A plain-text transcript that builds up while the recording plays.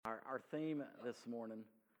Our theme this morning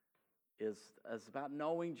is about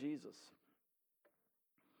knowing Jesus.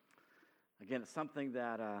 Again, it's something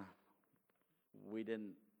that we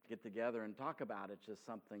didn't get together and talk about. It's just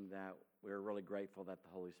something that we're really grateful that the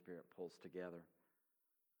Holy Spirit pulls together.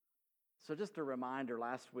 So just a reminder,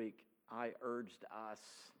 last week I urged us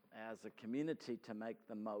as a community to make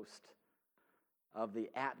the most of the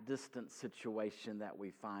at-distance situation that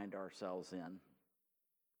we find ourselves in.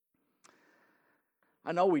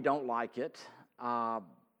 I know we don't like it, but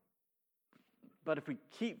if we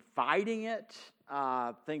keep fighting it,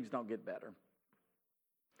 things don't get better.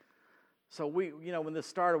 So when this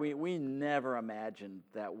started, we never imagined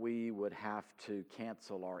that we would have to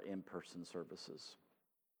cancel our in-person services.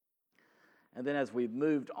 And then as we've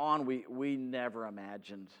moved on, we never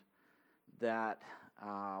imagined that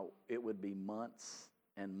it would be months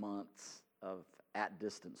and months of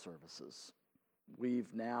at-distance services.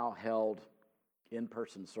 We've now held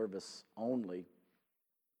in-person service only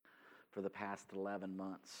for the past 11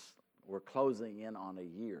 months. We're closing in on a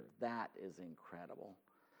year. That is incredible.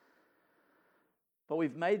 But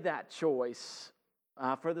we've made that choice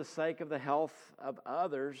for the sake of the health of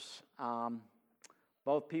others,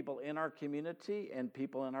 both people in our community and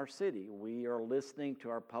people in our city. We are listening to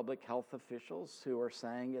our public health officials who are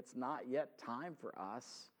saying it's not yet time for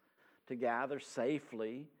us to gather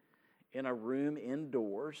safely in a room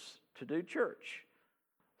indoors to do church.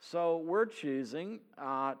 So we're choosing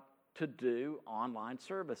to do online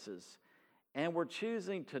services, and we're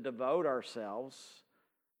choosing to devote ourselves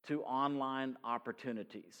to online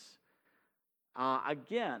opportunities.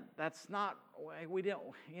 Again, that's not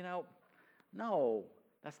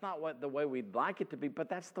that's not the way we'd like it to be, but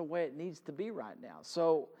that's the way it needs to be right now.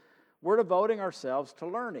 So we're devoting ourselves to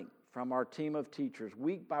learning from our team of teachers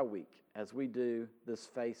week by week as we do this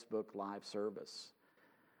Facebook Live service.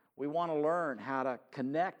 We want to learn how to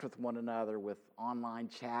connect with one another with online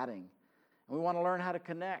chatting. And we want to learn how to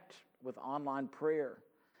connect with online prayer.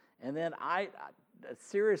 And then I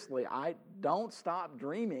don't stop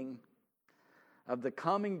dreaming of the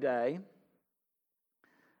coming day,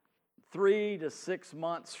 3 to 6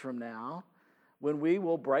 months from now, when we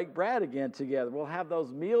will break bread again together. We'll have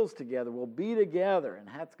those meals together. We'll be together, and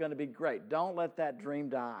that's going to be great. Don't let that dream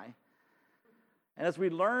die. And as we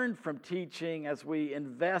learn from teaching, as we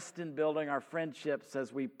invest in building our friendships,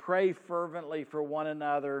 as we pray fervently for one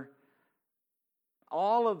another,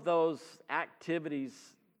 all of those activities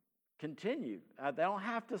continue. They don't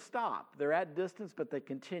have to stop. They're at distance, but they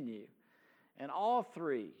continue. And all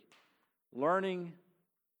three, learning,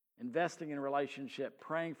 investing in relationship,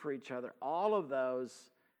 praying for each other, all of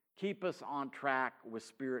those keep us on track with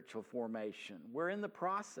spiritual formation. We're in the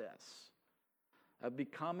process of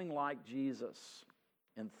becoming like Jesus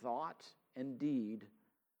in thought and deed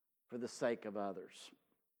for the sake of others.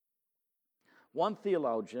 One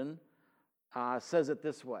theologian says it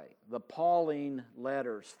this way: the Pauline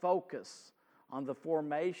letters focus on the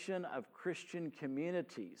formation of Christian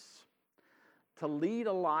communities to lead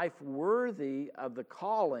a life worthy of the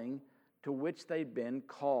calling to which they've been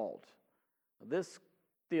called. This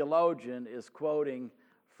theologian is quoting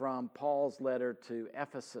from Paul's letter to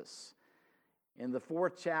Ephesus. In the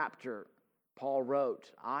 4th chapter, Paul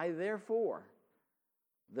wrote, "I therefore,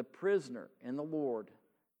 the prisoner in the Lord,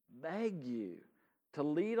 beg you to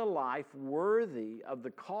lead a life worthy of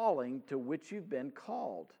the calling to which you've been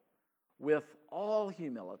called, with all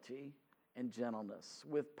humility and gentleness,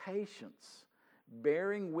 with patience,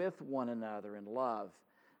 bearing with one another in love,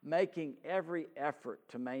 making every effort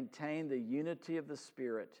to maintain the unity of the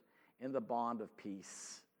Spirit in the bond of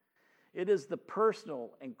peace." It is the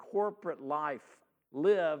personal and corporate life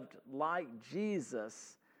lived like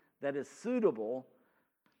Jesus that is suitable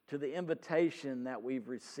to the invitation that we've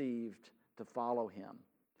received to follow him.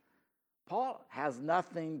 Paul has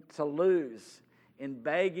nothing to lose in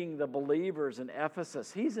begging the believers in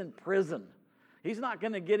Ephesus. He's in prison. He's not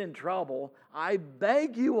going to get in trouble. I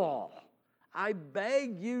beg you all, I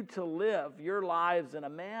beg you to live your lives in a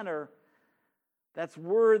manner that's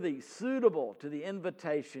worthy, suitable to the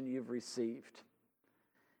invitation you've received.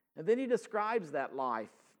 And then he describes that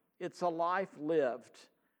life. It's a life lived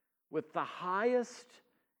with the highest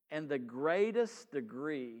and the greatest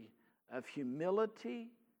degree of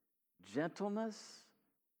humility, gentleness,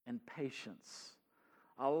 and patience.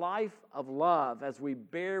 A life of love as we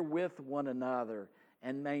bear with one another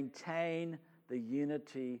and maintain the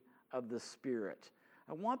unity of the Spirit.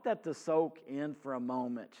 I want that to soak in for a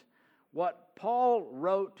moment. What Paul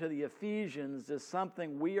wrote to the Ephesians is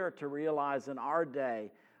something we are to realize in our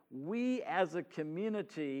day. We as a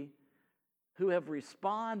community who have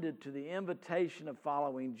responded to the invitation of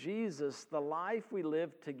following Jesus, the life we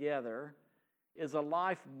live together is a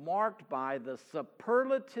life marked by the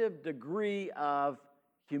superlative degree of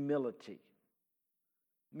humility.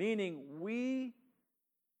 Meaning we,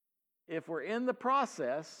 if we're in the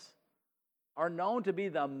process, are known to be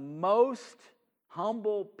the most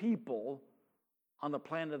humble people on the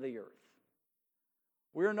planet of the earth.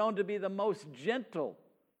 We're known to be the most gentle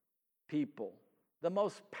people, the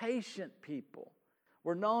most patient people.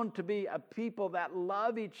 We're known to be a people that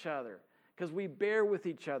love each other because we bear with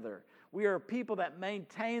each other. We are people that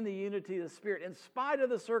maintain the unity of the Spirit in spite of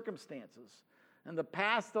the circumstances. And the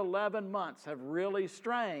past 11 months have really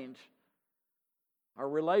strained our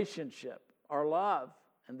relationship, our love,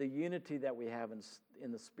 and the unity that we have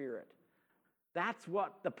in the Spirit. That's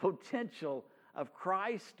what the potential of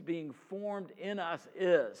Christ being formed in us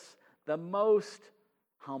is. The most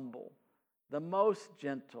humble, the most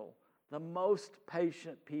gentle, the most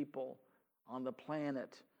patient people on the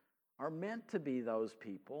planet are meant to be those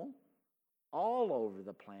people all over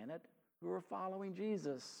the planet who are following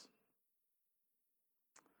Jesus.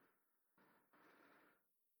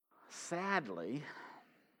 Sadly,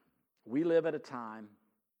 we live at a time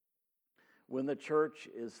when the church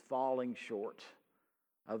is falling short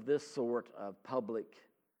of this sort of public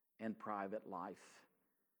and private life.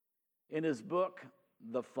 In his book,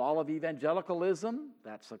 The Fall of Evangelicalism,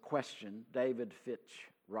 that's a question, David Fitch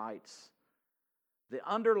writes, the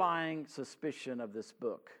underlying suspicion of this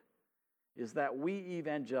book is that we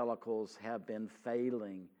evangelicals have been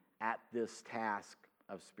failing at this task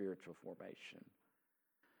of spiritual formation.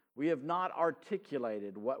 We have not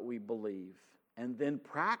articulated what we believe and then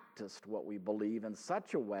practiced what we believe in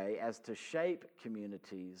such a way as to shape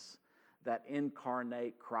communities that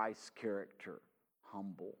incarnate Christ's character,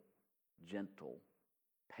 humble, gentle,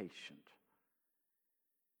 patient,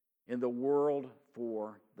 in the world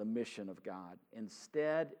for the mission of God.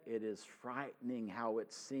 Instead, it is frightening how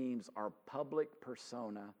it seems our public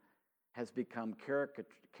persona has become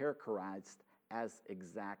characterized as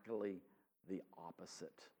exactly the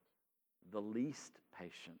opposite. The least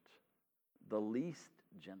patient, the least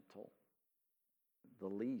gentle, the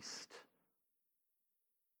least.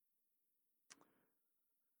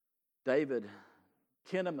 David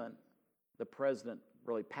Kinnaman, the president,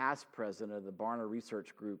 really past president of the Barna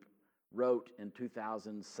Research Group, wrote in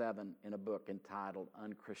 2007 in a book entitled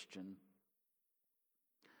Unchristian,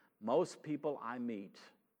 most people I meet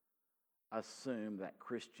assume that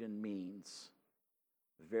Christian means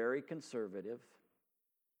very conservative,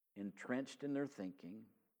 entrenched in their thinking,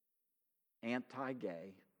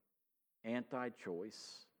 anti-gay,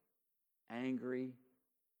 anti-choice, angry,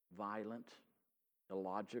 violent,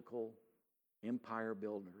 illogical, empire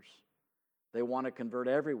builders. They want to convert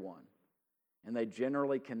everyone, and they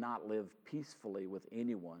generally cannot live peacefully with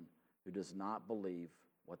anyone who does not believe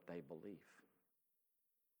what they believe.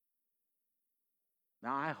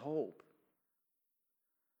 Now, I hope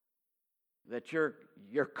that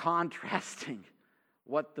you're contrasting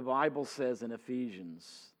what the Bible says in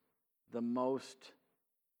Ephesians, the most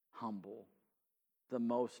humble, the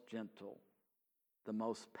most gentle, the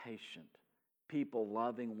most patient, people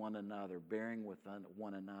loving one another, bearing with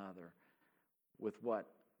one another, with what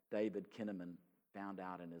David Kinnaman found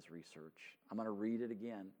out in his research. I'm going to read it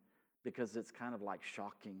again because it's kind of like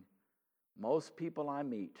shocking. Most people I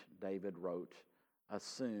meet, David wrote,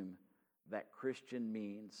 assume that Christian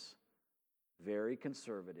means very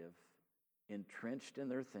conservative, entrenched in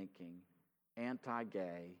their thinking,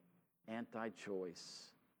 anti-gay,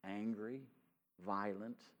 anti-choice, angry,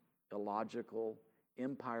 violent, illogical,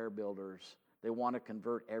 empire builders. They want to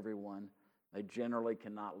convert everyone. They generally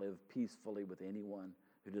cannot live peacefully with anyone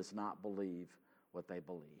who does not believe what they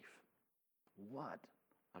believe. What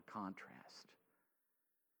a contrast.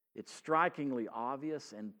 It's strikingly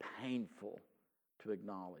obvious and painful to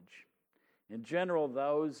acknowledge. In general,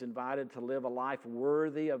 those invited to live a life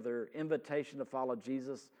worthy of their invitation to follow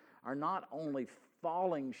Jesus are not only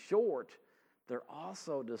falling short, they're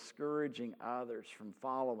also discouraging others from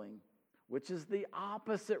following, which is the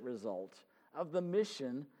opposite result of the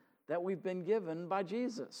mission that we've been given by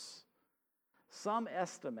Jesus. Some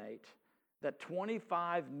estimate that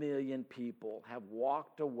 25 million people have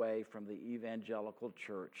walked away from the evangelical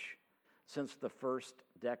church since the first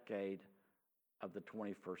decade of the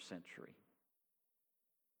 21st century.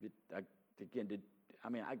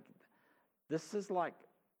 This is like,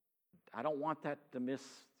 I don't want that to miss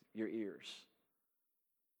your ears.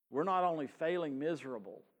 We're not only failing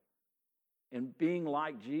miserable in being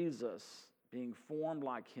like Jesus, being formed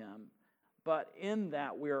like him, But in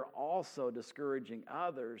that, we are also discouraging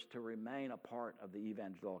others to remain a part of the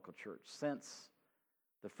evangelical church. Since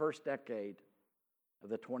the first decade of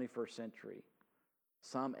the 21st century,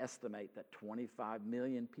 some estimate that 25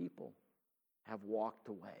 million people have walked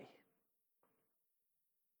away.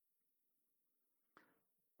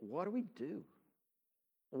 What do we do?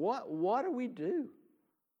 What do we do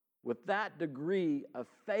with that degree of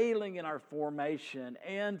failing in our formation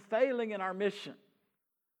and failing in our mission?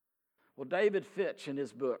 Well, David Fitch, in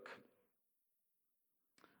his book,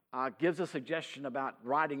 gives a suggestion about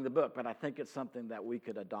writing the book, but I think it's something that we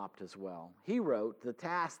could adopt as well. He wrote, the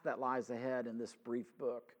task that lies ahead in this brief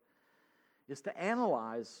book is to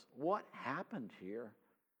analyze what happened here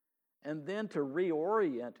and then to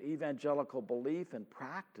reorient evangelical belief and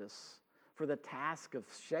practice for the task of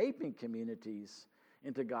shaping communities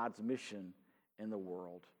into God's mission in the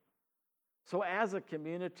world. So as a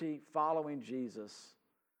community following Jesus,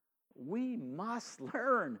 we must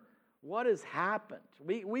learn what has happened.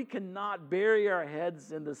 We cannot bury our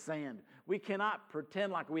heads in the sand. We cannot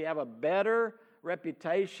pretend like we have a better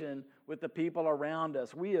reputation with the people around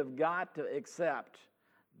us. We have got to accept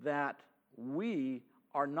that we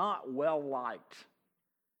are not well liked.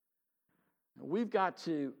 We've got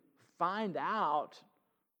to find out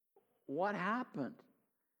what happened.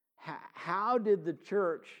 How did the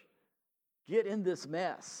church get in this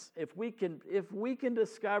mess? If we can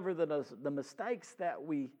discover the mistakes that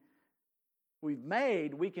we've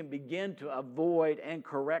made, we can begin to avoid and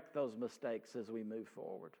correct those mistakes as we move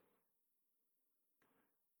forward.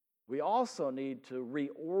 We also need to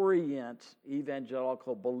reorient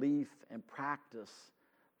evangelical belief and practice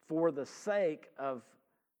for the sake of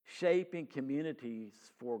shaping communities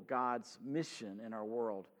for God's mission in our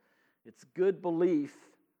world. It's good belief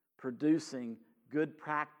producing good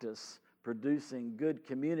practice, producing good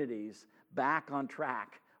communities back on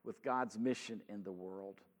track with God's mission in the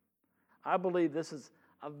world. I believe this is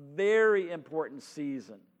a very important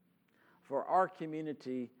season for our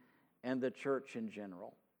community and the church in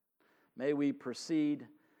general. May we proceed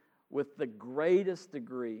with the greatest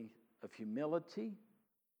degree of humility,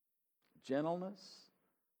 gentleness,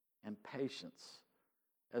 and patience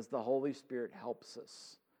as the Holy Spirit helps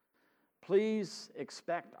us. Please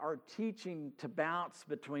expect our teaching to bounce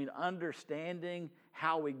between understanding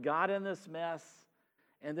how we got in this mess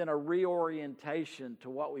and then a reorientation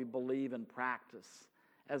to what we believe and practice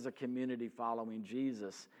as a community following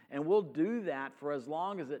Jesus. And we'll do that for as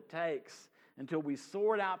long as it takes until we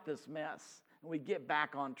sort out this mess and we get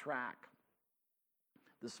back on track.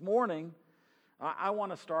 This morning, I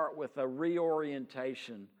want to start with a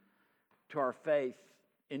reorientation to our faith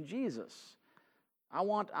in Jesus. I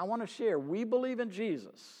want to share, we believe in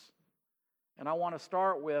Jesus. And I want to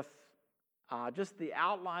start with just the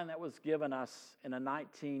outline that was given us in a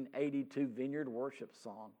 1982 Vineyard Worship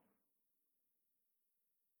song.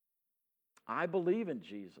 I believe in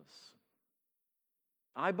Jesus.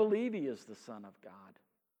 I believe He is the Son of God.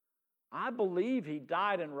 I believe He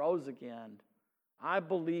died and rose again. I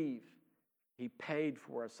believe He paid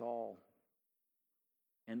for us all.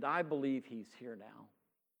 And I believe He's here now,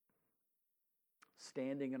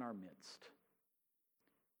 standing in our midst,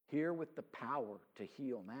 here with the power to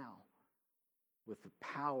heal now, with the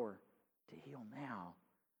power to heal now,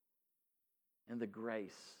 and the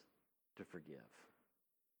grace to forgive.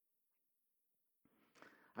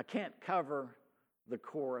 I can't cover the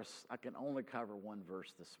chorus. I can only cover one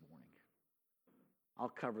verse this morning. I'll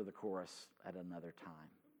cover the chorus at another time.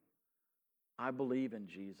 I believe in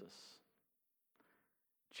Jesus.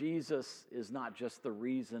 Jesus is not just the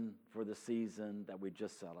reason for the season that we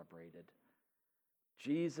just celebrated.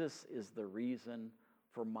 Jesus is the reason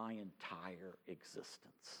for my entire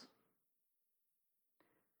existence.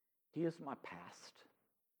 He is my past.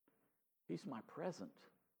 He's my present.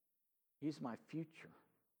 He's my future.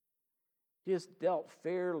 He has dealt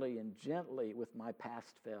fairly and gently with my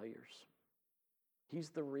past failures. He's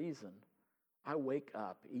the reason I wake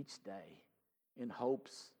up each day in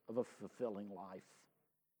hopes of a fulfilling life.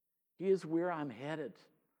 He is where I'm headed.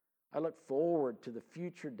 I look forward to the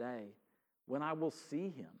future day when I will see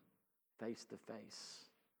Him face to face.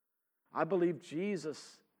 I believe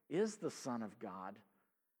Jesus is the Son of God.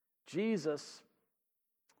 Jesus,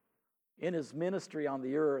 in His ministry on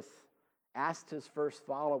the earth, asked His first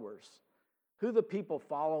followers who the people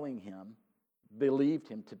following Him believed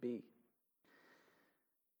Him to be.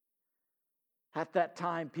 At that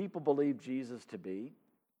time, people believed Jesus to be,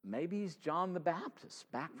 maybe He's John the Baptist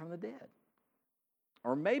back from the dead.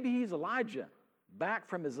 Or maybe He's Elijah back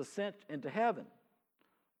from His ascent into heaven.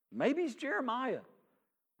 Maybe He's Jeremiah.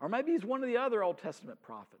 Or maybe He's one of the other Old Testament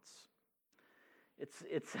prophets.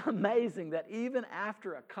 It's amazing that even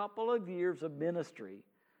after a couple of years of ministry,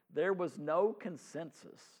 there was no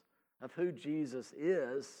consensus of who Jesus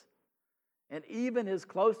is. And even his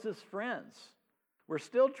closest friends were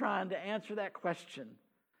still trying to answer that question.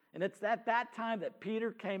 And it's at that time that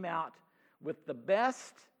Peter came out with the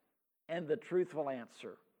best and the truthful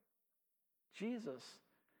answer. Jesus,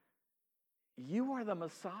 you are the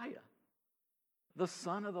Messiah, the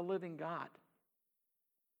Son of the living God.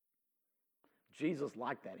 Jesus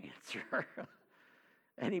liked that answer.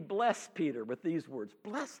 And he blessed Peter with these words,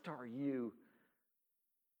 "Blessed are you,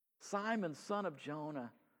 Simon, son of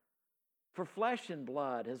Jonah, for flesh and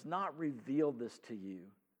blood has not revealed this to you,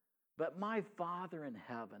 but my Father in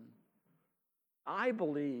heaven. I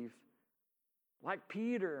believe, like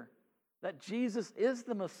Peter, that Jesus is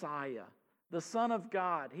the Messiah, the Son of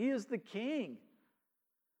God. He is the King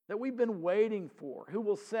that we've been waiting for, who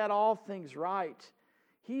will set all things right.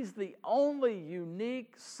 He's the only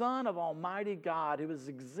unique Son of Almighty God who has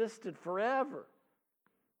existed forever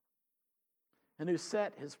and who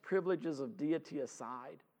set his privileges of deity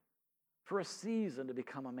aside for a season to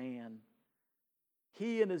become a man.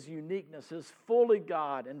 He in his uniqueness is fully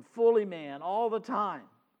God and fully man all the time.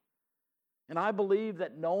 And I believe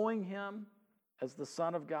that knowing him as the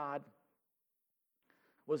Son of God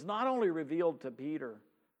was not only revealed to Peter,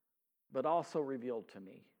 but also revealed to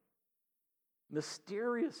me.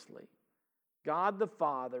 Mysteriously, God the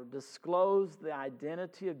Father disclosed the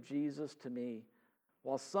identity of Jesus to me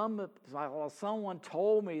while someone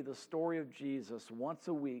told me the story of Jesus once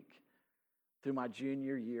a week through my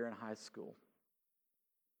junior year in high school.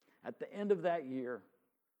 At the end of that year,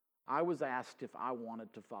 I was asked if I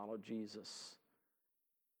wanted to follow Jesus.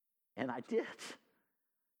 And I did,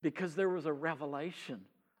 because there was a revelation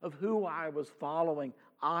of who I was following.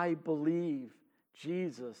 I believe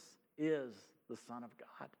Jesus is the Son of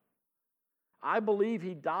God. I believe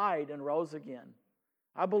he died and rose again.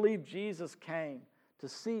 I believe Jesus came to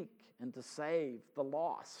seek and to save the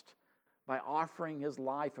lost by offering his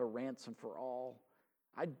life a ransom for all.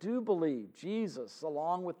 I do believe Jesus,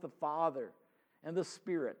 along with the Father and the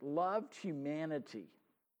Spirit, loved humanity.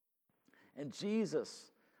 And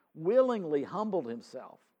Jesus willingly humbled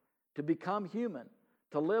himself to become human,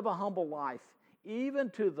 to live a humble life, even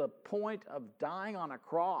to the point of dying on a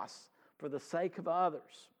cross for the sake of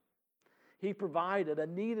others. He provided a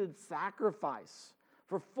needed sacrifice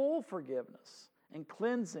for full forgiveness and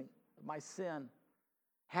cleansing of my sin.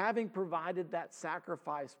 Having provided that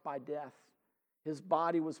sacrifice by death, his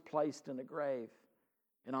body was placed in a grave.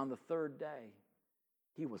 And on the third day,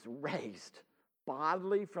 he was raised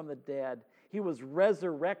bodily from the dead. He was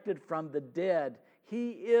resurrected from the dead.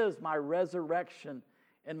 He is my resurrection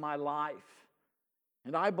and my life.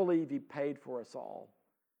 And I believe he paid for us all.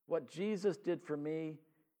 What Jesus did for me,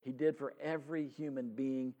 he did for every human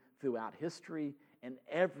being throughout history and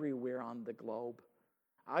everywhere on the globe.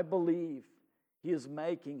 I believe he is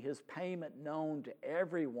making his payment known to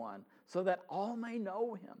everyone so that all may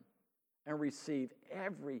know him and receive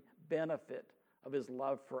every benefit of his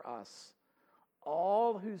love for us.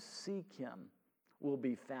 All who seek him will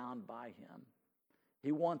be found by him.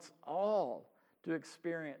 He wants all to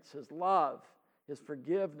experience his love, his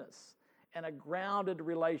forgiveness, and a grounded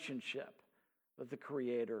relationship with the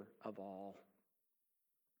Creator of all.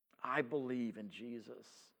 I believe in Jesus.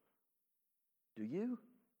 Do you?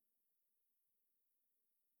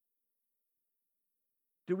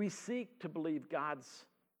 Do we seek to believe God's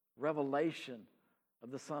revelation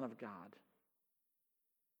of the Son of God?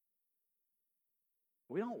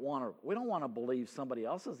 We don't want to believe somebody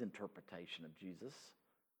else's interpretation of Jesus.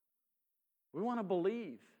 We want to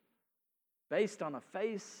believe based on a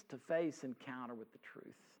face-to-face encounter with the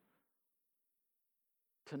truth.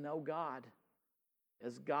 To know God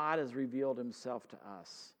as God has revealed himself to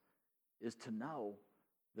us is to know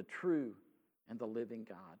the true and the living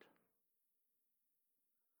God.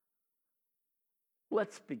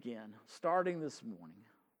 Let's begin, starting this morning,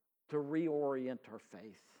 to reorient our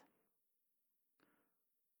faith.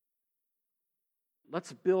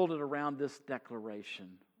 Let's build it around this declaration.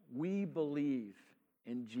 We believe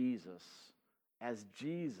in Jesus as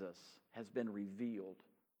Jesus has been revealed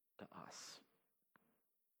to us.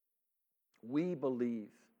 We believe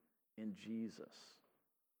in Jesus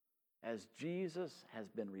as Jesus has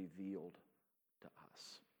been revealed to us.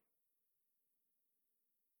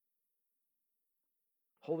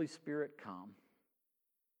 Holy Spirit, come,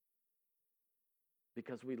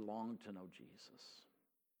 because we long to know Jesus.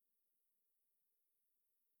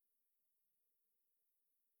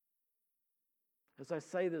 As I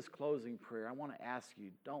say this closing prayer, I want to ask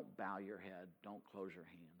you, don't bow your head, don't close your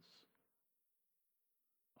hands.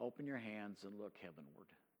 open your hands and look heavenward.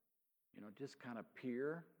 Just kind of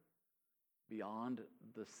peer beyond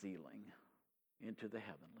the ceiling into the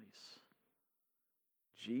heavenlies.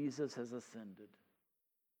 Jesus has ascended.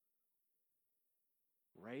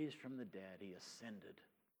 Raised from the dead, he ascended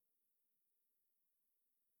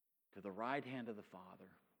to the right hand of the Father,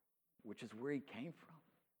 which is where he came from.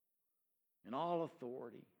 And all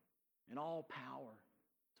authority and all power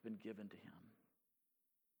has been given to him.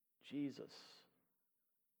 Jesus,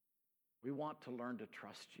 we want to learn to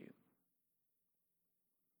trust you.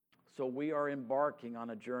 So we are embarking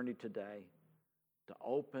on a journey today to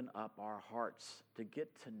open up our hearts to get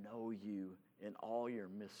to know you in all your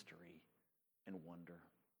mystery and wonder.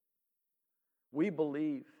 We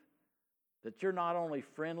believe that you're not only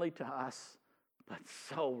friendly to us, but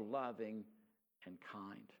so loving and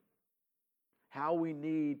kind. How we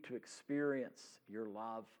need to experience your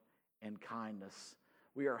love and kindness.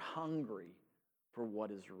 We are hungry for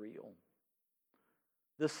what is real.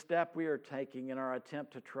 The step we are taking in our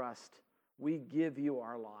attempt to trust, we give you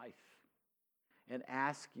our life and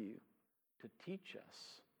ask you to teach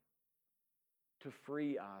us, to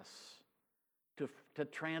free us, to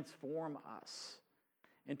transform us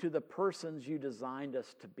into the persons you designed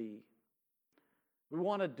us to be. We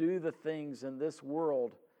want to do the things in this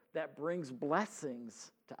world that brings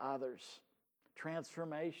blessings to others,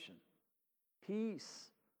 transformation,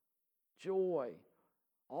 peace, joy,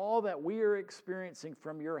 all that we are experiencing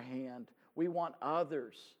from your hand, we want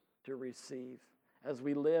others to receive as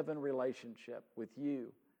we live in relationship with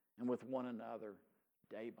you and with one another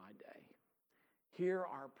day by day. Hear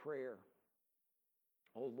our prayer,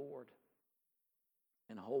 O Lord,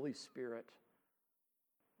 and Holy Spirit,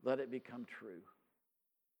 let it become true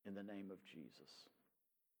in the name of Jesus.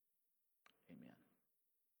 Amen.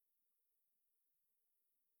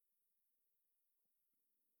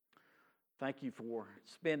 Thank you for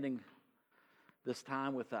spending this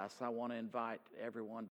time with us. I want to invite everyone